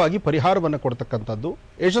ಶೀಘ್ರವಾಗಿ ಪರಿಹಾರವನ್ನು ಕೊಡ್ತಕ್ಕಂಥದ್ದು,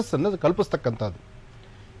 ಯಶಸ್ಸನ್ನು ಕಲ್ಪಿಸ್ತಕ್ಕಂಥದ್ದು.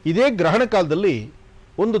 ಇದೇ ಗ್ರಹಣ ಕಾಲದಲ್ಲಿ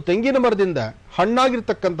ಒಂದು ತೆಂಗಿನ ಮರದಿಂದ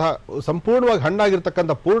ಹಣ್ಣಾಗಿರ್ತಕ್ಕಂತಹ, ಸಂಪೂರ್ಣವಾಗಿ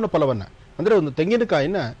ಹಣ್ಣಾಗಿರ್ತಕ್ಕಂಥ ಪೂರ್ಣ ಫಲವನ್ನು, ಅಂದರೆ ಒಂದು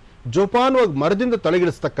ತೆಂಗಿನಕಾಯಿನ ಜೋಪಾನವಾಗಿ ಮರದಿಂದ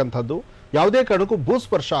ತಳಗಿಳಿಸ್ತಕ್ಕಂಥದ್ದು. ಯಾವುದೇ ಕಾರಣಕ್ಕೂ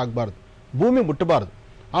ಭೂಸ್ಪರ್ಶ ಆಗಬಾರ್ದು, ಭೂಮಿ ಮುಟ್ಟಬಾರ್ದು.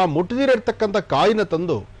 ಆ ಮುಟ್ಟದಿರತಕ್ಕಂಥ ಕಾಯಿನ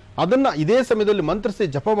ತಂದು ಅದನ್ನು ಇದೇ ಸಮಯದಲ್ಲಿ ಮಂತ್ರಿಸಿ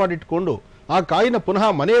ಜಪ ಮಾಡಿಟ್ಕೊಂಡು ಆ ಕಾಯಿನ ಪುನಃ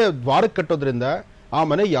ಮನೆಯ ದ್ವಾರಕ್ಕೆ ಕಟ್ಟೋದ್ರಿಂದ ಆ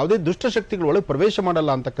ಮನೆಗೆ ಯಾವುದೇ ದುಷ್ಟಶಕ್ತಿಗಳ ಒಳಗೆ ಪ್ರವೇಶ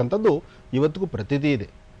ಮಾಡಲ್ಲ ಅಂತಕ್ಕಂಥದ್ದು ಇವತ್ತಿಗೂ ಪ್ರತೀತಿ ಇದೆ.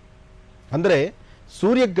 ಅಂದರೆ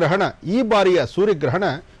ಸೂರ್ಯಗ್ರಹಣ, ಈ ಬಾರಿಯ ಸೂರ್ಯಗ್ರಹಣ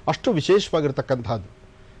ಅಷ್ಟು ವಿಶೇಷವಾಗಿರ್ತಕ್ಕಂಥದ್ದು.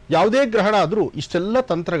 ಯಾವುದೇ ಗ್ರಹಣ ಆದರೂ ಇಷ್ಟೆಲ್ಲ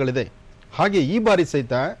ತಂತ್ರಗಳಿದೆ. ಹಾಗೆ ಈ ಬಾರಿ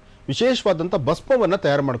ಸಹಿತ ವಿಶೇಷವಾದಂಥ ಭಸ್ಮವನ್ನು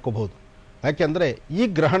ತಯಾರು ಮಾಡ್ಕೋಬಹುದು. ಯಾಕೆಂದರೆ ಈ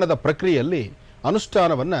ಗ್ರಹಣದ ಪ್ರಕ್ರಿಯೆಯಲ್ಲಿ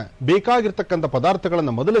ಅನುಷ್ಠಾನವನ್ನು ಬೇಕಾಗಿರ್ತಕ್ಕಂಥ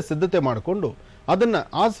ಪದಾರ್ಥಗಳನ್ನು ಮೊದಲೇ ಸಿದ್ಧತೆ ಮಾಡಿಕೊಂಡು ಅದನ್ನು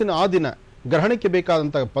ಆ ದಿನ ಗ್ರಹಣಕ್ಕೆ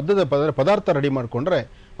ಬೇಕಾದಂಥ ಪದಾರ್ಥ ರೆಡಿ ಮಾಡಿಕೊಂಡ್ರೆ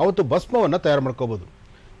ಅವತ್ತು ಭಸ್ಮವನ್ನು ತಯಾರು ಮಾಡ್ಕೋಬೋದು.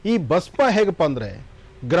 ಈ ಭಸ್ಮ ಹೇಗಪ್ಪ ಅಂದರೆ,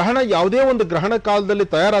 ಗ್ರಹಣ ಯಾವುದೇ ಒಂದು ಗ್ರಹಣ ಕಾಲದಲ್ಲಿ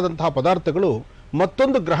ತಯಾರಾದಂತಹ ಪದಾರ್ಥಗಳು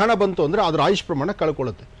ಮತ್ತೊಂದು ಗ್ರಹಣ ಬಂತು ಅಂದರೆ ಅದರ ಆಯುಷ್ ಪ್ರಮಾಣ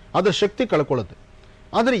ಕಳ್ಕೊಳ್ಳುತ್ತೆ, ಅದರ ಶಕ್ತಿ ಕಳ್ಕೊಳ್ಳುತ್ತೆ.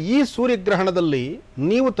 ಆದರೆ ಈ ಸೂರ್ಯಗ್ರಹಣದಲ್ಲಿ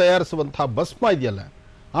ನೀವು ತಯಾರಿಸುವಂತಹ ಭಸ್ಮ ಇದೆಯಲ್ಲ,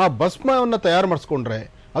 ಆ ಭಸ್ಮವನ್ನು ತಯಾರು ಮಾಡಿಸ್ಕೊಂಡ್ರೆ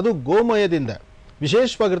ಅದು ಗೋಮಯದಿಂದ,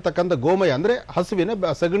 ವಿಶೇಷವಾಗಿರ್ತಕ್ಕಂಥ ಗೋಮಯ ಅಂದರೆ ಹಸುವಿನ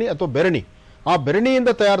ಸಗಣಿ ಅಥವಾ ಬೆರಣಿ, ಆ ಬೆರಣಿಯಿಂದ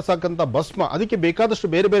ತಯಾರಿಸಕ್ಕಂಥ ಭಸ್ಮ, ಅದಕ್ಕೆ ಬೇಕಾದಷ್ಟು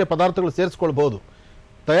ಬೇರೆ ಬೇರೆ ಪದಾರ್ಥಗಳು ಸೇರಿಸ್ಕೊಳ್ಬಹುದು.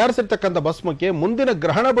 ತಯಾರಿಸಿರ್ತಕ್ಕಂಥ ಭಸ್ಮಕ್ಕೆ ಮುಂದಿನ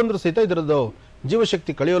ಗ್ರಹಣ ಬಂದರೂ ಸಹಿತ ಇದರದ್ದು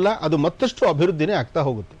ಜೀವಶಕ್ತಿ ಕಳೆಯೋಲ್ಲ, ಅದು ಮತ್ತಷ್ಟು ಅಭಿವೃದ್ಧಿನೇ ಆಗ್ತಾ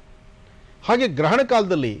ಹೋಗುತ್ತೆ. ಹಾಗೆ ಗ್ರಹಣ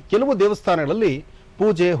ಕಾಲದಲ್ಲಿ ಕೆಲವು ದೇವಸ್ಥಾನಗಳಲ್ಲಿ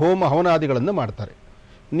ಪೂಜೆ, ಹೋಮ, ಹವನಾದಿಗಳನ್ನು ಮಾಡ್ತಾರೆ.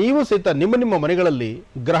 ನೀವು ಸಹಿತ ನಿಮ್ಮ ಮನೆಗಳಲ್ಲಿ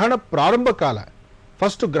ಗ್ರಹಣ ಪ್ರಾರಂಭ ಕಾಲ,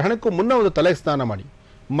 ಫಸ್ಟ್ ಗ್ರಹಣಕ್ಕೂ ಮುನ್ನ ಒಂದು ತಲೆಗೆ ಸ್ನಾನ ಮಾಡಿ,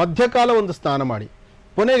 ಮಧ್ಯಕಾಲ ಒಂದು ಸ್ನಾನ ಮಾಡಿ,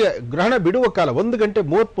 ಕೊನೆಗೆ ಗ್ರಹಣ ಬಿಡುವ ಕಾಲ 1 ಗಂಟೆ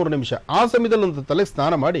 33 ನಿಮಿಷ, ಆ ಸಮಯದಲ್ಲಿ ಒಂದು ತಲೆಗೆ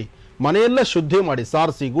ಸ್ನಾನ ಮಾಡಿ ಮನೆಯೆಲ್ಲ ಶುದ್ಧಿ ಮಾಡಿ,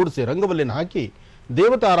 ಸಾರಿಸಿ ಗೂಡಿಸಿ ರಂಗವಲ್ಲಿನ ಹಾಕಿ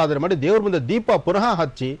ದೇವತಾ ಆರಾಧನೆ ಮಾಡಿ ದೇವರ ಮುಂದೆ ದೀಪ ಪುನಃ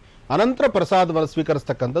ಹಚ್ಚಿ ಅನಂತರ ಪ್ರಸಾದವನ್ನು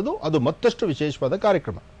ಸ್ವೀಕರಿಸ್ತಕ್ಕಂಥದ್ದು ಅದು ಮತ್ತಷ್ಟು ವಿಶೇಷವಾದ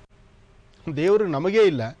ಕಾರ್ಯಕ್ರಮ. ದೇವರು ನಮಗೇ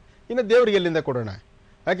ಇಲ್ಲ, ಇನ್ನು ದೇವರಿಗೆ ಎಲ್ಲಿಂದ ಕೊಡೋಣ?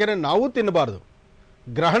 ಯಾಕೆಂದರೆ ನಾವು ತಿನ್ನಬಾರ್ದು.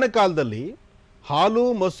 ಗ್ರಹಣ ಕಾಲದಲ್ಲಿ ಹಾಲು,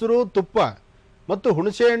 ಮೊಸರು, ತುಪ್ಪ ಮತ್ತು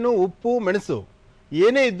ಹುಣಸೆಹಣ್ಣು, ಉಪ್ಪು, ಮೆಣಸು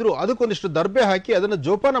ಏನೇ ಇದ್ದರೂ ಅದಕ್ಕೊಂದಿಷ್ಟು ದರ್ಬೆ ಹಾಕಿ ಅದನ್ನು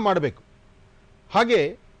ಜೋಪಾನ ಮಾಡಬೇಕು. ಹಾಗೆ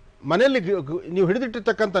ಮನೆಯಲ್ಲಿ ನೀವು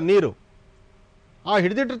ಹಿಡಿದಿಟ್ಟಿರ್ತಕ್ಕಂಥ ನೀರು, ಆ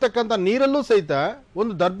ಹಿಡಿದಿಟ್ಟಿರ್ತಕ್ಕಂಥ ನೀರಲ್ಲೂ ಸಹಿತ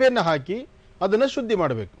ಒಂದು ದರ್ಬೆಯನ್ನು ಹಾಕಿ ಅದನ್ನು ಶುದ್ಧಿ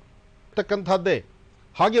ಮಾಡಬೇಕು ತಕ್ಕಂಥದ್ದೇ.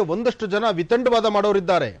 ಹಾಗೆ ಒಂದಷ್ಟು ಜನ ವಿತಂಡವಾದ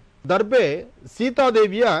ಮಾಡೋರಿದ್ದಾರೆ. ದರ್ಬೆ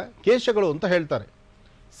ಸೀತಾದೇವಿಯ ಕೇಶಗಳು ಅಂತ ಹೇಳ್ತಾರೆ.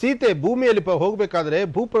 ಸೀತೆ ಭೂಮಿಯಲ್ಲಿ ಹೋಗಬೇಕಾದ್ರೆ,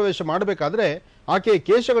 ಭೂಪ್ರವೇಶ ಮಾಡಬೇಕಾದ್ರೆ ಆಕೆಯ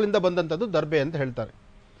ಕೇಶಗಳಿಂದ ಬಂದಂಥದ್ದು ದರ್ಬೆ ಅಂತ ಹೇಳ್ತಾರೆ.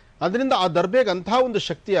 ಅದರಿಂದ ಆ ದರ್ಬೆಗೆ ಅಂತಹ ಒಂದು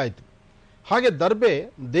ಶಕ್ತಿ ಆಯಿತು. ಹಾಗೆ ದರ್ಬೆ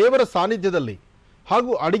ದೇವರ ಸಾನ್ನಿಧ್ಯದಲ್ಲಿ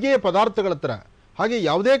ಹಾಗೂ ಅಡಿಗೆಯ ಪದಾರ್ಥಗಳ ಹತ್ರ, ಹಾಗೆ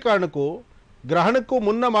ಯಾವುದೇ ಕಾರಣಕ್ಕೂ ಗ್ರಹಣಕ್ಕೂ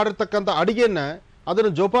ಮುನ್ನ ಮಾಡಿರ್ತಕ್ಕಂಥ ಅಡಿಗೆಯನ್ನು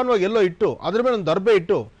ಅದನ್ನು ಜೋಪಾನವಾಗಿ ಎಲ್ಲೋ ಇಟ್ಟು ಅದ್ರ ಮೇಲೆ ಒಂದು ದರ್ಬೆ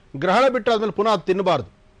ಇಟ್ಟು ಗ್ರಹಣ ಬಿಟ್ಟು ಆದಮೇಲೆ ಪುನಃ ಅದು ತಿನ್ನಬಾರ್ದು.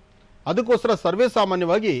 ಅದಕ್ಕೋಸ್ಕರ ಸರ್ವೇ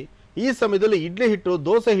ಸಾಮಾನ್ಯವಾಗಿ ಈ ಸಮಯದಲ್ಲಿ ಇಡ್ಲಿ ಹಿಟ್ಟು,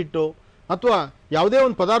 ದೋಸೆ ಹಿಟ್ಟು ಅಥವಾ ಯಾವುದೇ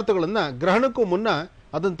ಒಂದು ಪದಾರ್ಥಗಳನ್ನು ಗ್ರಹಣಕ್ಕೂ ಮುನ್ನ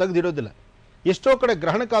ಅದನ್ನು ತೆಗೆದಿಡೋದಿಲ್ಲ. ಎಷ್ಟೋ ಕಡೆ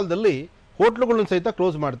ಗ್ರಹಣ ಕಾಲದಲ್ಲಿ ಹೋಟ್ಲುಗಳನ್ನು ಸಹಿತ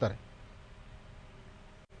ಕ್ಲೋಸ್ ಮಾಡ್ತಾರೆ.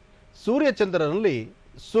 ಸೂರ್ಯಚಂದ್ರನಲ್ಲಿ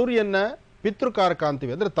ಸೂರ್ಯನ ಪಿತೃಕಾರಕ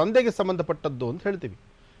ಅಂತೀವಿ, ಅಂದರೆ ತಂದೆಗೆ ಸಂಬಂಧಪಟ್ಟದ್ದು ಅಂತ ಹೇಳ್ತೀವಿ.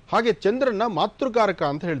 ಹಾಗೆ ಚಂದ್ರನ ಮಾತೃಕಾರಕ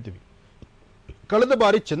ಅಂತ ಹೇಳ್ತೀವಿ. ಕಳೆದ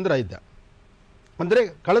ಬಾರಿ ಚಂದ್ರ ಇದ್ದ, ಅಂದರೆ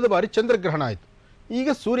ಕಳೆದ ಬಾರಿ ಚಂದ್ರಗ್ರಹಣ ಆಯಿತು. ಈಗ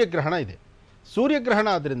ಸೂರ್ಯಗ್ರಹಣ ಇದೆ. ಸೂರ್ಯಗ್ರಹಣ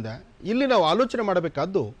ಆದ್ದರಿಂದ ಇಲ್ಲಿ ನಾವು ಆಲೋಚನೆ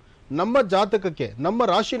ಮಾಡಬೇಕಾದ್ದು, ನಮ್ಮ ಜಾತಕಕ್ಕೆ, ನಮ್ಮ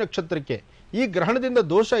ರಾಶಿ ನಕ್ಷತ್ರಕ್ಕೆ ಈ ಗ್ರಹಣದಿಂದ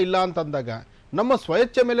ದೋಷ ಇಲ್ಲ ಅಂತಂದಾಗ ನಮ್ಮ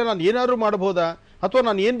ಸ್ವಯಚ್ಛೆ ಮೇಲೆ ನಾನು ಏನಾದರೂ ಮಾಡಬಹುದಾ, ಅಥವಾ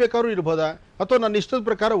ನಾನು ಏನು ಬೇಕಾದ್ರೂ ಇರ್ಬೋದಾ, ಅಥವಾ ನನ್ನ ಇಷ್ಟದ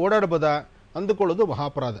ಪ್ರಕಾರ ಓಡಾಡಬಹುದಾ ಅಂದುಕೊಳ್ಳೋದು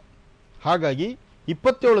ಮಹಾಪರಾಧ. ಹಾಗಾಗಿ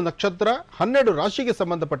 27 ನಕ್ಷತ್ರ 12 ರಾಶಿಗೆ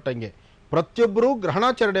ಸಂಬಂಧಪಟ್ಟಂಗೆ ಪ್ರತಿಯೊಬ್ಬರೂ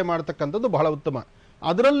ಗ್ರಹಣಾಚರಣೆ ಮಾಡತಕ್ಕಂಥದ್ದು ಬಹಳ ಉತ್ತಮ.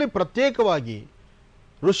 ಅದರಲ್ಲಿ ಪ್ರತ್ಯೇಕವಾಗಿ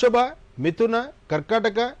ವೃಷಭ, ಮಿಥುನ,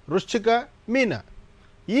 ಕರ್ಕಾಟಕ, ವೃಶ್ಚಿಕ, ಮೀನ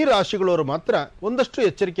ಈ ರಾಶಿಗಳವರು ಮಾತ್ರ ಒಂದಷ್ಟು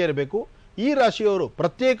ಎಚ್ಚರಿಕೆ ಇರಬೇಕು. ಈ ರಾಶಿಯವರು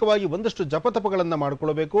ಪ್ರತ್ಯೇಕವಾಗಿ ಒಂದಷ್ಟು ಜಪತಪಗಳನ್ನು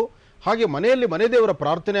ಮಾಡಿಕೊಳ್ಳಬೇಕು. ಹಾಗೆ ಮನೆಯಲ್ಲಿ ಮನೆ ದೇವರ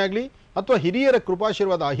ಪ್ರಾರ್ಥನೆ ಆಗಲಿ ಅಥವಾ ಹಿರಿಯರ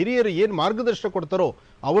ಕೃಪಾಶೀರ್ವಾದ, ಆ ಹಿರಿಯರು ಏನು ಮಾರ್ಗದರ್ಶನ ಕೊಡ್ತಾರೋ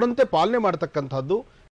ಅವರಂತೆ ಪಾಲನೆ ಮಾಡತಕ್ಕಂಥದ್ದು.